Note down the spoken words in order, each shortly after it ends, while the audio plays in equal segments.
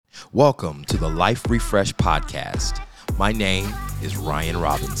Welcome to the Life Refresh podcast. My name is Ryan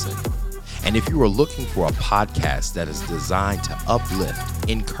Robinson. And if you are looking for a podcast that is designed to uplift,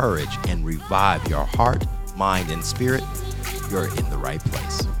 encourage, and revive your heart, mind, and spirit, you're in the right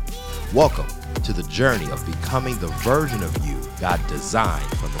place. Welcome to the journey of becoming the version of you God designed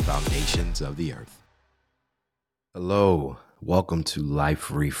from the foundations of the earth. Hello, welcome to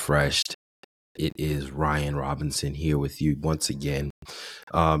Life Refreshed. It is Ryan Robinson here with you once again.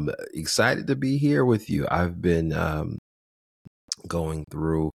 Excited to be here with you. I've been going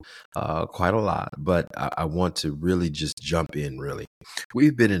through quite a lot, but I want to really just jump in, really.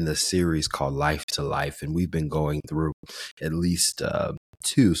 We've been in a series called Life to Life, and we've been going through at least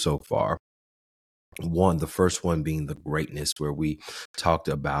two so far. The first one being the greatness, where we talked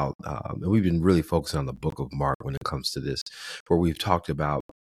about, and we've been really focusing on the book of Mark when it comes to this, where we've talked about,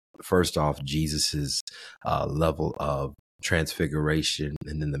 first off, Jesus's level of transfiguration,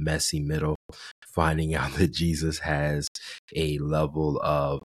 and then the messy middle, finding out that Jesus has a level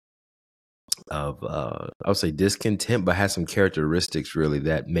of I would say discontent, but has some characteristics really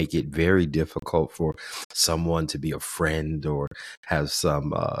that make it very difficult for someone to be a friend or have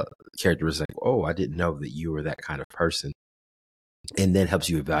some characteristics like, oh, I didn't know that you were that kind of person. And then helps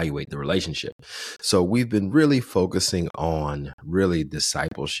you evaluate the relationship. So we've been really focusing on really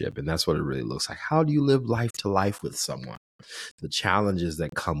discipleship, and that's what it really looks like. How do you live life to life with someone? The challenges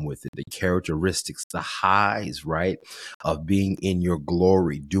that come with it, the characteristics, the highs, right, of being in your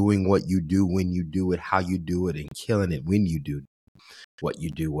glory, doing what you do when you do it, how you do it, and killing it when you do what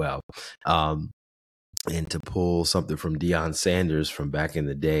you do well. And to pull something from Deion Sanders from back in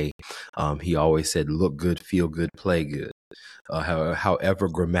the day, he always said, look good, feel good, play good. However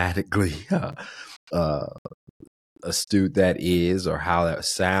grammatically astute that is, or how that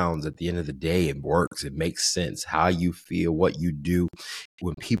sounds, at the end of the day, it works. It makes sense. How you feel, what you do,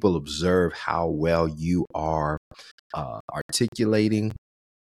 when people observe how well you are articulating,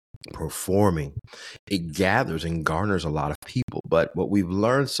 performing, it gathers and garners a lot of people. But what we've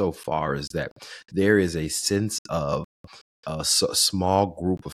learned so far is that there is a sense of a small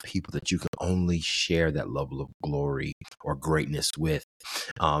group of people that you can only share that level of glory or greatness with.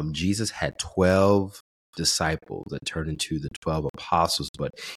 Jesus had 12 disciples that turned into the 12 apostles,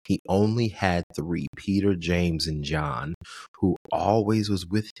 but he only had 3, Peter, James, and John, who always was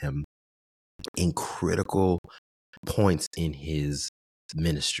with him in critical points in his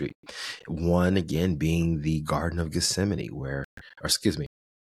ministry. One, again, being the Garden of Gethsemane,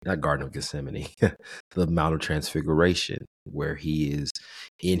 not Garden of Gethsemane, the Mount of Transfiguration, where he is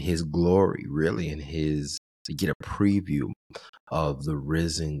in his glory, really to get a preview of the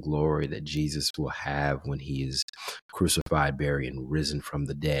risen glory that Jesus will have when he is crucified, buried, and risen from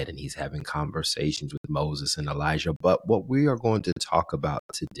the dead. And he's having conversations with Moses and Elijah. But what we are going to talk about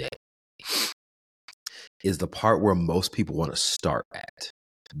today is the part where most people want to start at,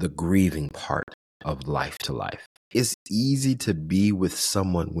 the grieving part of life to life. It's easy to be with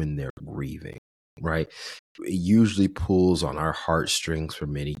someone when they're grieving, right? It usually pulls on our heartstrings for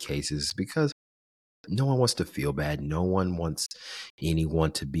many cases because no one wants to feel bad. No one wants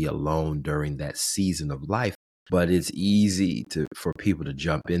anyone to be alone during that season of life. But it's easy for people to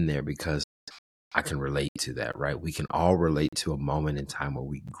jump in there because I can relate to that, right? We can all relate to a moment in time where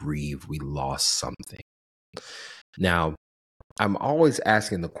we grieve, we lost something. Now, I'm always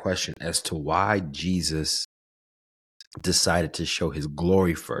asking the question as to why Jesus decided to show his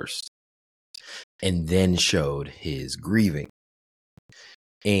glory first and then showed his grieving.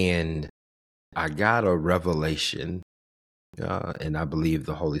 And I got a revelation, and I believe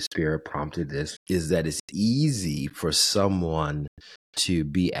the Holy Spirit prompted this, is that it's easy for someone to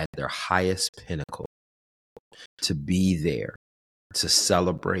be at their highest pinnacle, to be there, to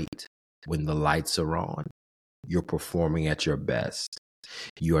celebrate when the lights are on. You're performing at your best.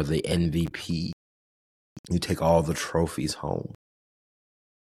 You are the MVP. You take all the trophies home.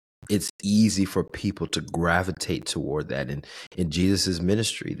 It's easy for people to gravitate toward that. And in Jesus'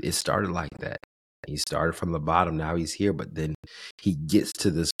 ministry, it started like that. He started from the bottom. Now he's here. But then he gets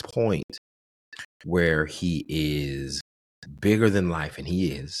to this point where he is bigger than life, and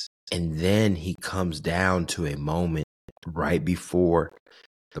he is. And then he comes down to a moment right before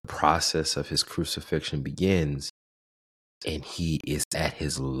the process of his crucifixion begins, and he is at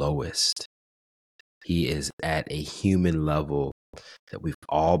his lowest. He is at a human level that we've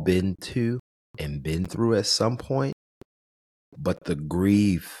all been to and been through at some point. But the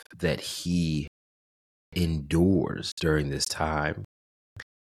grief that he endures during this time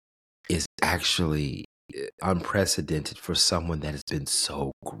is actually unprecedented for someone that has been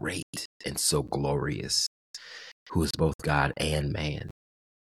so great and so glorious, who is both God and man.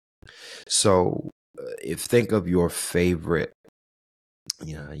 So if think of your favorite,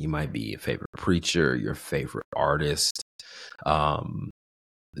 you might be a favorite preacher, your favorite artist, um,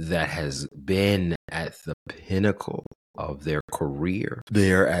 that has been at the pinnacle of their career.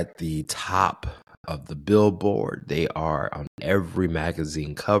 They're at the top of the billboard. They are on every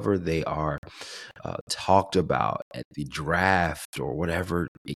magazine cover. They are talked about at the draft or whatever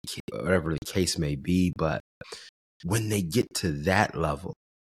the case may be. But when they get to that level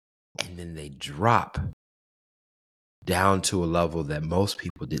and then they drop down to a level that most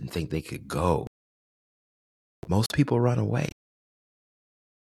people didn't think they could go, most people run away.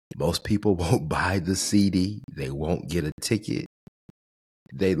 Most people won't buy the CD. They won't get a ticket.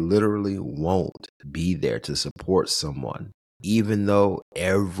 They literally won't be there to support someone, even though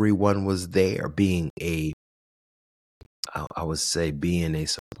everyone was there being I would say being a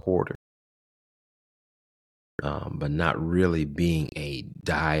supporter, but not really being a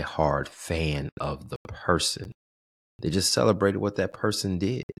diehard fan of the person. They just celebrated what that person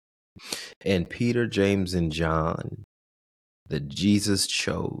did. And Peter, James, and John, that Jesus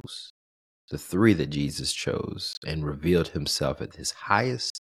chose, the three that Jesus chose and revealed himself at his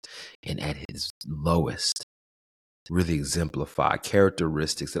highest and at his lowest, really exemplify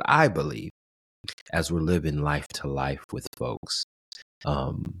characteristics that I believe as we're living life to life with folks,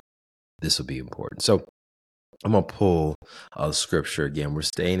 this will be important. So I'm going to pull scripture again. We're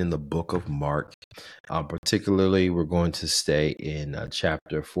staying in the book of Mark. Particularly, we're going to stay in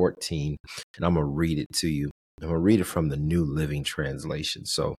chapter 14, and I'm going to read it to you. I'm going to read it from the New Living Translation.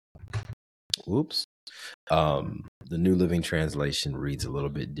 So, the New Living Translation reads a little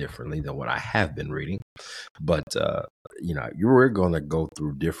bit differently than what I have been reading. But, we're going to go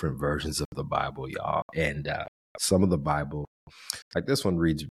through different versions of the Bible, y'all. And some of the Bible, like this one,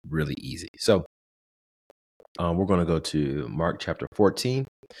 reads really easy. So we're going to go to Mark chapter 14,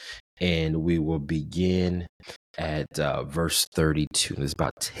 and we will begin at verse 32. There's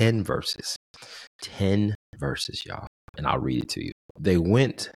about 10 verses. 10 verses, y'all. And I'll read it to you. They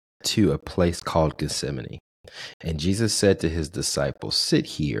went to a place called Gethsemane, and Jesus said to his disciples, "Sit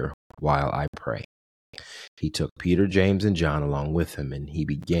here while I pray." He took Peter, James, and John along with him, and he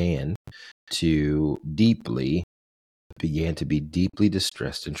began to be deeply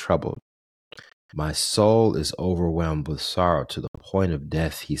distressed and troubled. "My soul is overwhelmed with sorrow to the point of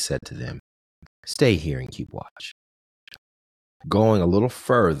death," he said to them. "Stay here and keep watch." Going a little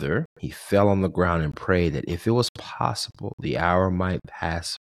further, he fell on the ground and prayed that if it was possible, the hour might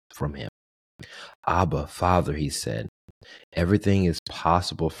pass from him. "Abba, Father," he said, "everything is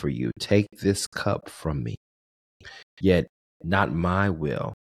possible for you. Take this cup from me. Yet not my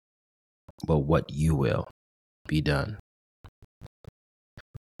will, but what you will be done."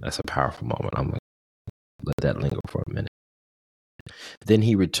 That's a powerful moment. I'm going to let that linger for a minute. Then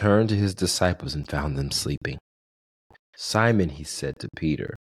he returned to his disciples and found them sleeping. "Simon," he said to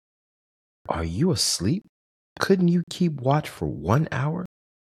Peter, "are you asleep? Couldn't you keep watch for 1 hour?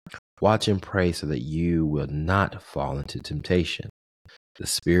 Watch and pray so that you will not fall into temptation. The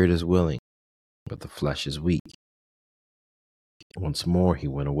spirit is willing, but the flesh is weak." Once more he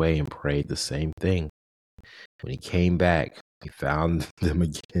went away and prayed the same thing. When he came back, he found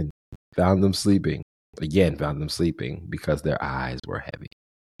them sleeping because their eyes were heavy.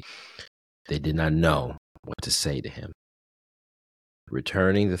 They did not know what to say to him.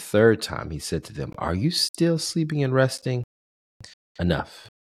 Returning the third time, he said to them, "Are you still sleeping and resting? Enough.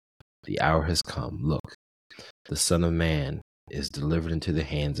 The hour has come. Look, the Son of Man is delivered into the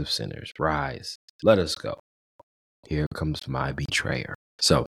hands of sinners. Rise, let us go. Here comes my betrayer."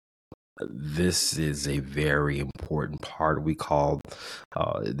 So this is a very important part.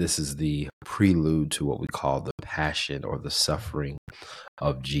 This is the prelude to what we call the passion or the suffering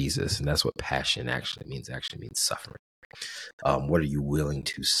of Jesus. And that's what passion actually means. It actually means suffering. What are you willing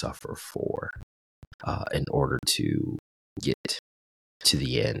to suffer for in order to get to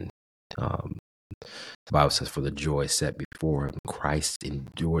the end? The Bible says, "For the joy set before him, Christ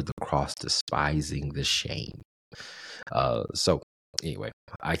endured the cross, despising the shame." So anyway,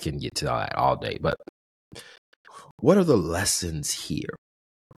 I can get to that all day. But what are the lessons here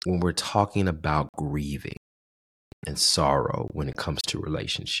when we're talking about grieving and sorrow when it comes to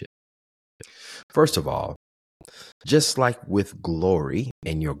relationship? First of all, just like with glory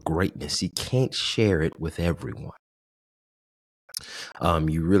and your greatness, you can't share it with everyone.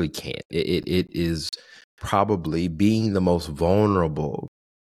 You really can't. It is probably being the most vulnerable.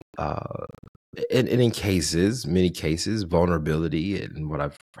 And in many cases, vulnerability, and what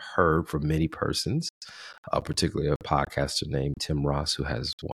I've heard from many persons, particularly a podcaster named Tim Ross, who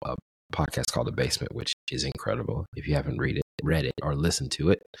has a podcast called The Basement, which is incredible. If you haven't read it, read it or listened to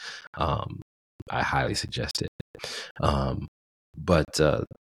it, I highly suggest it. But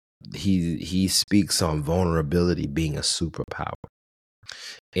he speaks on vulnerability being a superpower,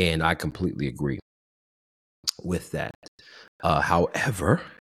 and I completely agree with that. However,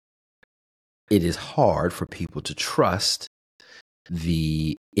 it is hard for people to trust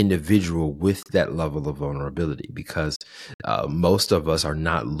the individual with that level of vulnerability because most of us are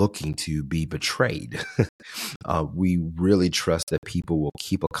not looking to be betrayed. We really trust that people will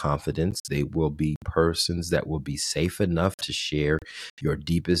keep a confidence. They will be persons that will be safe enough to share your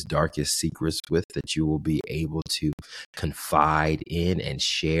deepest, darkest secrets with, that you will be able to confide in and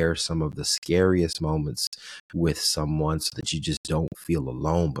share some of the scariest moments with someone so that you just don't feel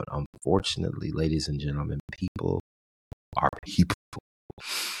alone. But unfortunately, ladies and gentlemen, people are people.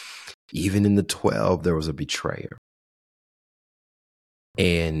 Even in the 12, there was a betrayer.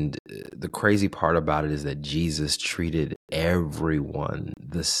 And the crazy part about it is that Jesus treated everyone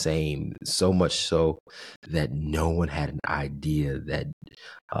the same, so much so that no one had an idea that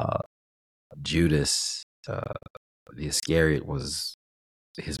Judas, the Iscariot, was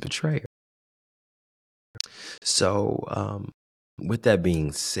his betrayer. So, with that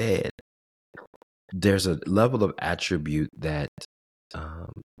being said, there's a level of attribute that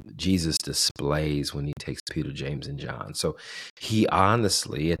Jesus displays when he takes Peter, James, and John. So he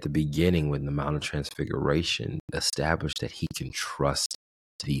honestly, at the beginning, when the Mount of Transfiguration, established that he can trust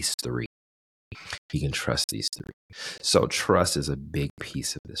these three. He can trust these three. So trust is a big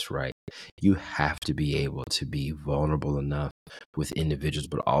piece of this, right? You have to be able to be vulnerable enough with individuals,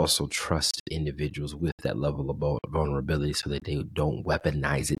 but also trust individuals with that level of vulnerability so that they don't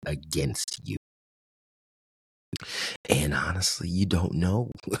weaponize it against you. And honestly, you don't know.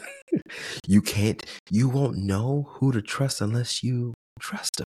 You won't know who to trust unless you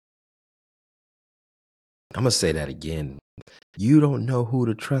trust them. I'm going to say that again. You don't know who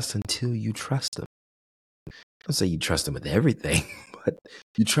to trust until you trust them. I don't say you trust them with everything, but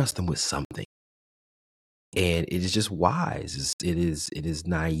you trust them with something. And it is just wise. It is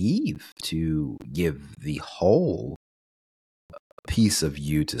naive to give the whole piece of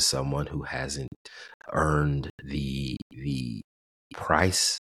you to someone who hasn't earned the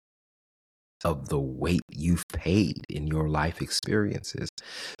price of the weight you've paid in your life experiences.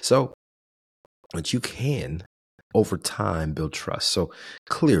 So, but you can, over time, build trust. So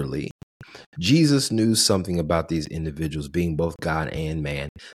clearly, Jesus knew something about these individuals, being both God and man,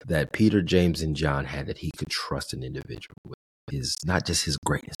 that Peter, James, and John had, that he could trust an individual with his, not just his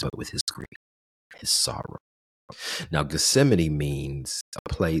greatness, but with his grief, his sorrow. Now, Gethsemane means a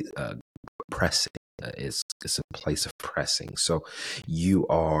place, pressing. It's a place of pressing. So you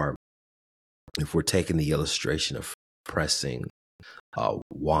are, if we're taking the illustration of pressing olive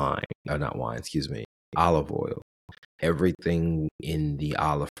oil, everything in the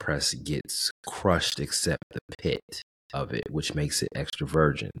olive press gets crushed except the pit of it, which makes it extra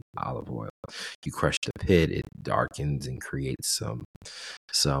virgin olive oil. You crush the pit, it darkens and creates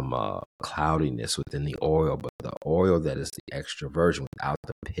some cloudiness within the oil, but the oil that is the extra virgin without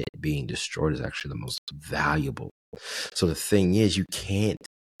the pit being destroyed is actually the most valuable. So the thing is, you can't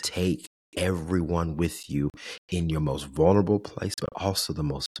take everyone with you in your most vulnerable place, but also the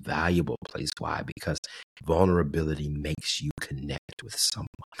most valuable place. Why? Because vulnerability makes you connect with someone.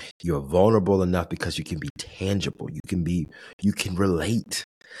 You're vulnerable enough because you can be tangible. You can relate.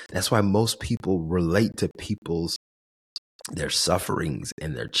 That's why most people relate to their sufferings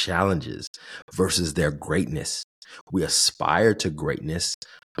and their challenges versus their greatness. We aspire to greatness,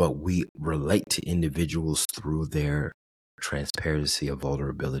 but we relate to individuals through their transparency of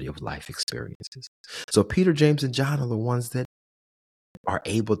vulnerability of life experiences. So Peter, James, and John are the ones that are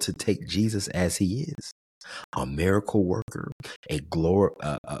able to take Jesus as he is, a miracle worker, a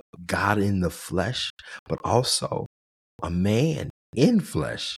God in the flesh, but also a man in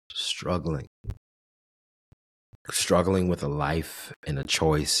flesh, struggling with a life and a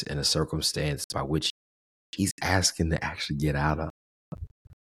choice and a circumstance by which he's asking to actually get out of.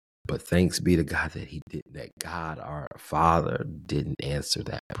 But thanks be to God that God, our Father, didn't answer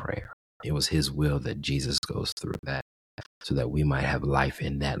that prayer. It was his will that Jesus goes through that so that we might have life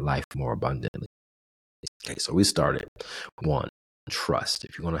in that life more abundantly. Okay, so we started. 1, trust.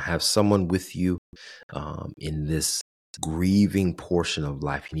 If you're going to have someone with you in this grieving portion of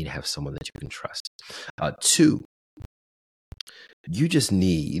life, you need to have someone that you can trust. 2, you just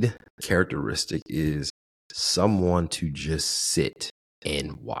need, characteristic is someone to just sit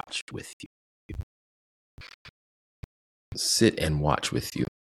and watch with you. Sit and watch with you.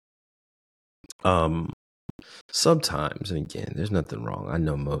 Sometimes, and again, there's nothing wrong. I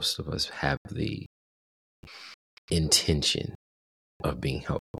know most of us have the intention of being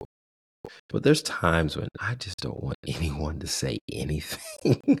helpful. But there's times when I just don't want anyone to say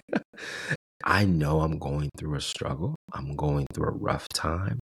anything. I know I'm going through a struggle. I'm going through a rough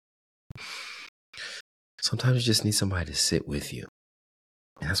time. Sometimes you just need somebody to sit with you.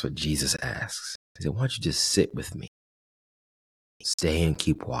 And that's what Jesus asks. He said, why don't you just sit with me? Stay and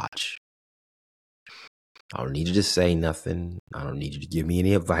keep watch. I don't need you to say nothing. I don't need you to give me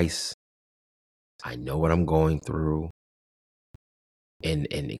any advice. I know what I'm going through. And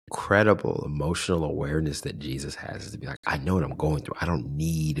an incredible emotional awareness that Jesus has is to be like, I know what I'm going through. I don't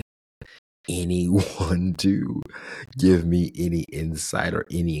need anyone to give me any insight or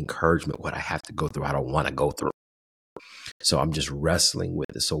any encouragement what I have to go through. I don't want to go through. So I'm just wrestling with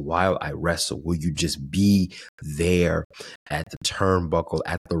it. So while I wrestle, will you just be there at the turnbuckle,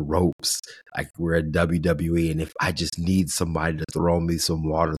 at the ropes, like we're at WWE? And if I just need somebody to throw me some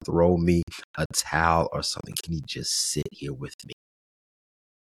water, throw me a towel or something, can you just sit here with me?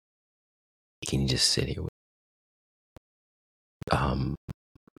 Can you just sit here with me?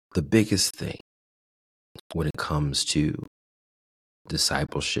 The biggest thing when it comes to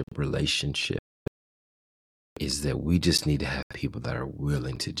discipleship, relationship, is that we just need to have people that are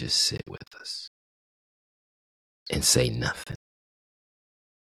willing to just sit with us and say nothing.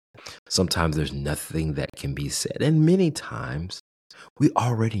 Sometimes there's nothing that can be said. And many times we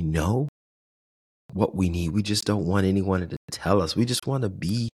already know what we need. We just don't want anyone to tell us. We just want to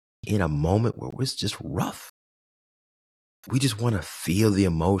be in a moment where it's just rough. We just want to feel the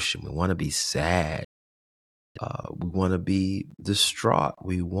emotion. We want to be sad. We want to be distraught.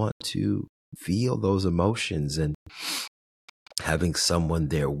 We want to feel those emotions, and having someone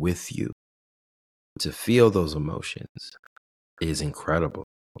there with you to feel those emotions is incredible.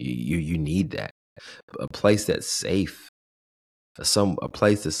 You need that. A place that's safe, a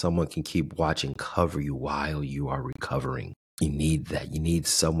place that someone can keep watch and cover you while you are recovering. You need that. You need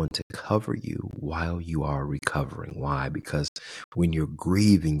someone to cover you while you are recovering. Why? Because when you're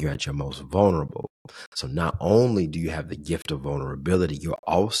grieving, you're at your most vulnerable. So not only do you have the gift of vulnerability, you're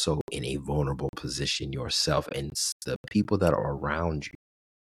also in a vulnerable position yourself. And the people that are around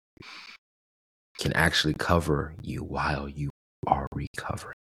you can actually cover you while you are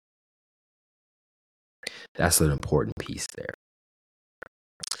recovering. That's an important piece there.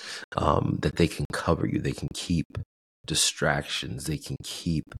 That they can cover you. They can keep distractions. They can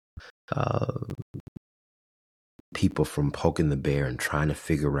keep people from poking the bear and trying to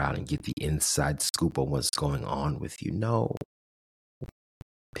figure out and get the inside scoop on what's going on with you. No.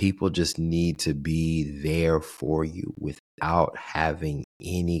 People just need to be there for you without having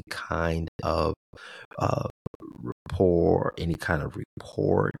any kind of rapport, any kind of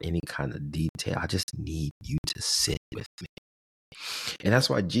report, any kind of detail. I just need you to sit with me. And that's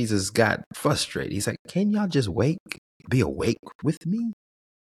why Jesus got frustrated. He's like, can y'all just be awake with me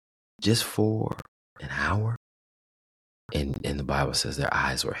just for an hour? And the Bible says their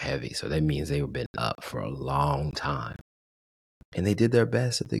eyes were heavy. So that means they've been up for a long time. And they did their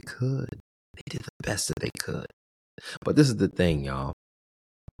best that they could. They did the best that they could. But this is the thing, y'all.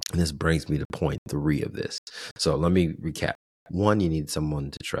 And this brings me to point 3 of this. So let me recap. 1, you need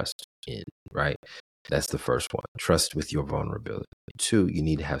someone to trust in, right? That's the first one. Trust with your vulnerability. 2, you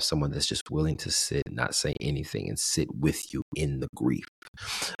need to have someone that's just willing to sit, not say anything, and sit with you in the grief.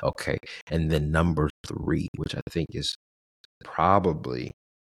 Okay. And then number 3, which I think is probably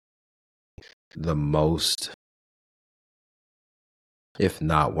the most, if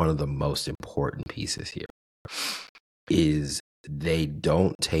not one of the most important pieces here, is they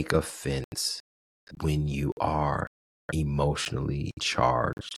don't take offense when you are emotionally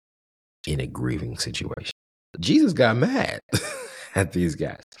charged in a grieving situation. Jesus got mad at these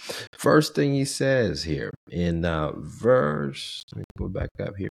guys. First thing he says here in verse, let me pull it back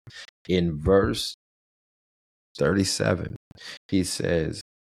up here. In verse 37, he says,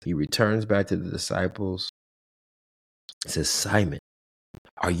 he returns back to the disciples. He says, Simon,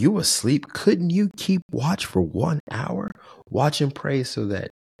 are you asleep? Couldn't you keep watch for 1 hour? Watch and pray so that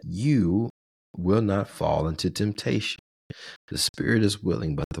you will not fall into temptation. The spirit is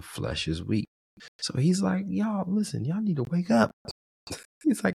willing, but the flesh is weak. So he's like, y'all, listen, y'all need to wake up.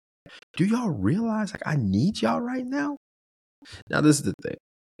 He's like, do y'all realize I need y'all right now? Now, this is the thing.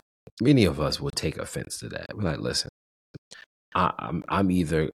 Many of us will take offense to that. We're like, listen, I'm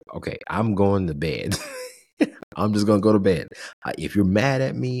either, okay, I'm going to bed. I'm just going to go to bed. If you're mad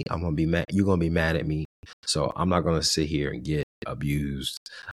at me, I'm going to be mad. You're going to be mad at me. So I'm not going to sit here and get abused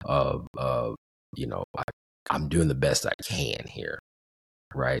of, I'm doing the best I can here,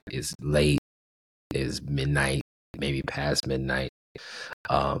 right? It's late, it's midnight, maybe past midnight.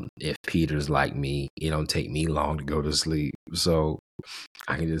 If Peter's like me, it don't take me long to go to sleep. So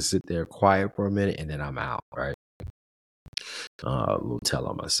I can just sit there quiet for a minute and then I'm out, right? A little tell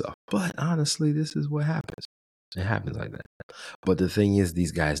on myself. But honestly, this is what happens. It happens like that. But the thing is,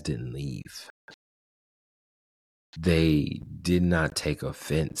 these guys didn't leave. They did not take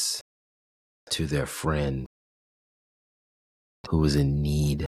offense to their friend who was in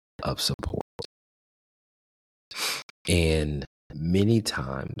need of support. And many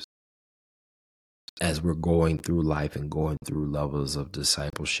times, as we're going through life and going through levels of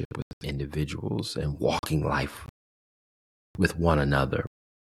discipleship with individuals and walking life with one another,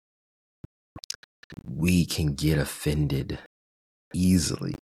 we can get offended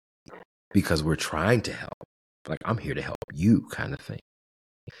easily because we're trying to help. Like, I'm here to help you kind of thing.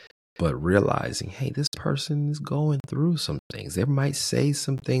 But realizing, hey, this person is going through some things. They might say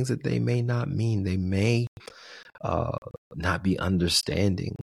some things that they may not mean. They may not be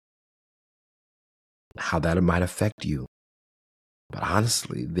understanding how that might affect you. But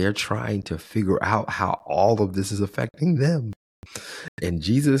honestly, they're trying to figure out how all of this is affecting them. And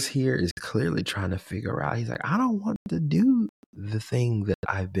Jesus here is clearly trying to figure out, he's like, I don't want to do the thing that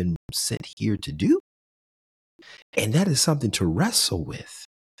I've been sent here to do. And that is something to wrestle with.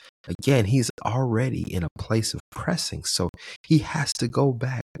 Again, he's already in a place of pressing. So he has to go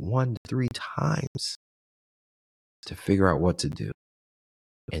back 1 to 3 times to figure out what to do.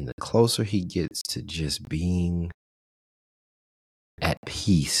 And the closer he gets to just being at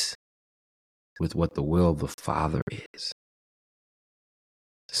peace with what the will of the Father is,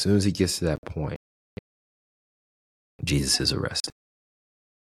 as soon as he gets to that point, Jesus is arrested.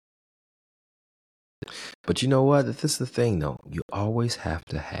 But you know what? This is the thing, though. You always have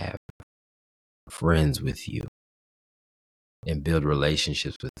to have friends with you and build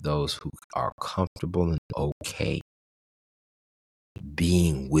relationships with those who are comfortable and okay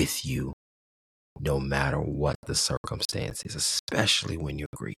being with you no matter what the circumstances, especially when you're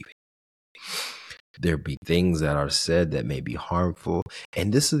grieving. There be things that are said that may be harmful.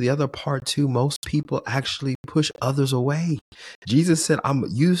 And this is the other part too. Most people actually push others away. Jesus said,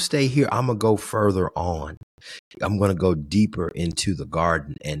 you stay here. I'm going to go further on. I'm going to go deeper into the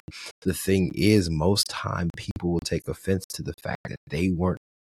garden. And the thing is, most time people will take offense to the fact that they weren't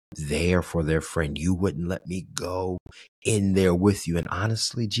there for their friend. You wouldn't let me go in there with you. And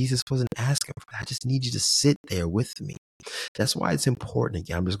honestly, Jesus wasn't asking for that. I just need you to sit there with me. That's why it's important.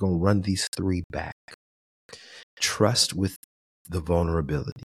 Again, I'm just going to run these 3 back. Trust with the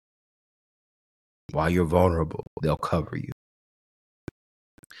vulnerability. While you're vulnerable, they'll cover you.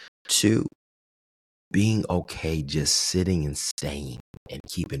 2, being okay just sitting and staying and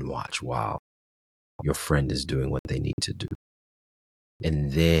keeping watch while your friend is doing what they need to do.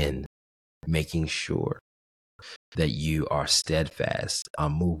 And then making sure that you are steadfast,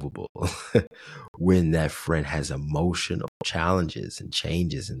 unmovable when that friend has emotional challenges and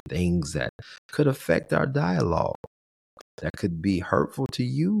changes and things that could affect our dialogue, that could be hurtful to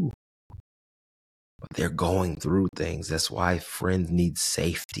you. But they're going through things. That's why friends need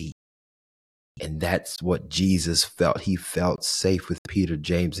safety. And that's what Jesus felt. He felt safe with Peter,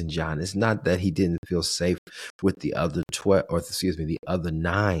 James, and John. It's not that he didn't feel safe with the other the other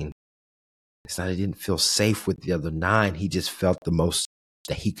 9. It's not that he didn't feel safe with the other 9. He just felt the most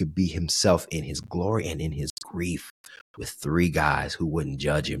that he could be himself in his glory and in his grief with 3 guys who wouldn't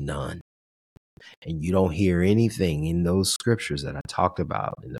judge him none. And you don't hear anything in those scriptures that I talked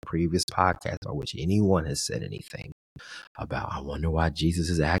about in the previous podcast or which anyone has said anything about, I wonder why Jesus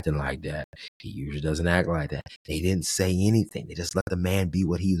is acting like that. He usually doesn't act like that. They didn't say anything. They just let the man be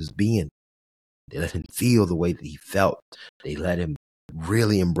what he was being. They let him feel the way that he felt. They let him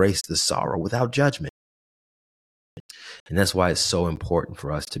really embrace the sorrow without judgment. And that's why it's so important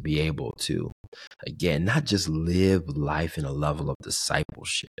for us to be able to, again, not just live life in a level of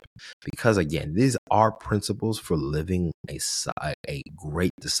discipleship, because again, these are principles for living a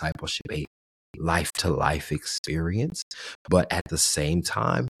great discipleship, a life-to-life experience. But at the same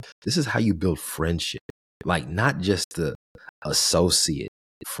time, this is how you build friendship, like not just the associate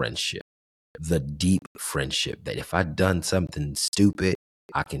friendship, the deep friendship that if I've done something stupid,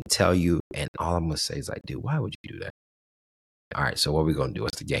 I can tell you, and all I'm going to say is like, dude, why would you do that? All right, so what are we going to do?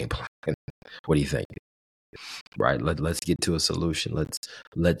 What's the game plan? What do you think? Right, let's get to a solution. Let's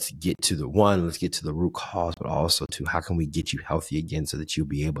get to let's get to the root cause, but also to how can we get you healthy again so that you'll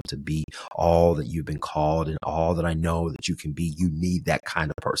be able to be all that you've been called and all that I know that you can be. You need that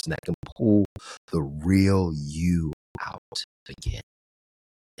kind of person that can pull the real you out again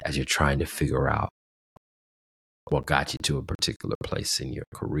as you're trying to figure out what got you to a particular place in your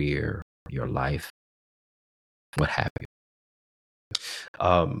career, your life, what have you.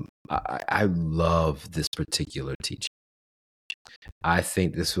 I love this particular teaching. I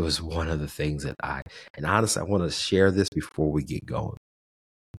think this was one of the things that and honestly, I want to share this before we get going.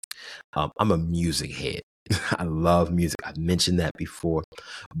 I'm a music head. I love music. I've mentioned that before,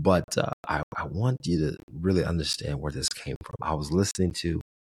 but I want you to really understand where this came from. I was listening to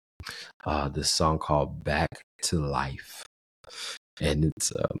this song called Back to Life. And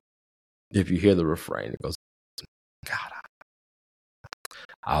it's, if you hear the refrain, it goes, God,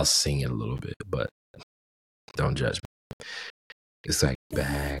 I'll sing it a little bit, but don't judge me. It's like,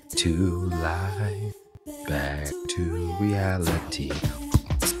 back to life, back to reality.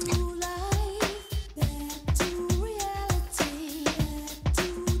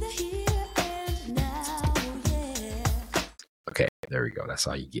 Okay, there we go. That's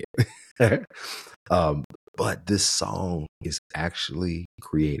all you get. But this song is actually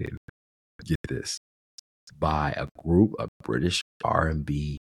created, get this, by a British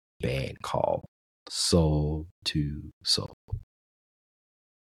R&B band called Soul to Soul.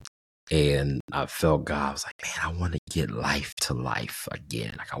 And I felt God was like, man, I want to get life to life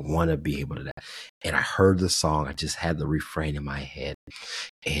again. Like I want to be able to that. And I heard the song. I just had the refrain in my head.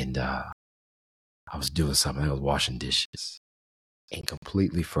 And I was doing something. I was washing dishes and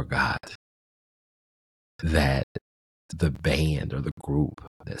completely forgot that the band or the group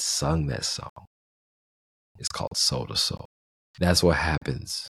that sung that song is called Soul to Soul. That's what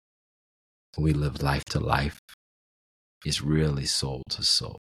happens when we live life to life. It's really soul to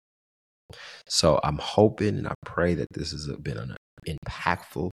soul. So I'm hoping and I pray that this has been an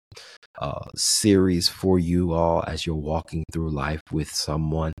impactful series for you all as you're walking through life with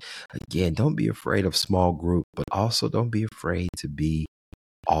someone. Again, don't be afraid of small group, but also don't be afraid to be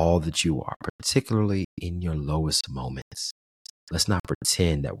all that you are, particularly in your lowest moments. Let's not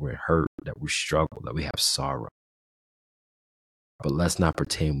pretend that we're hurt, that we struggle, that we have sorrow. But let's not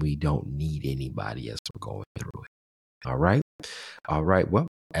pretend we don't need anybody as we're going through it. All right? All right. Well,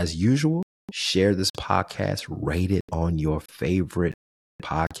 as usual, share this podcast, rate it on your favorite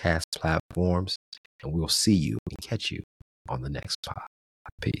podcast platforms, and we'll see you and catch you on the next pod.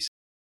 Peace.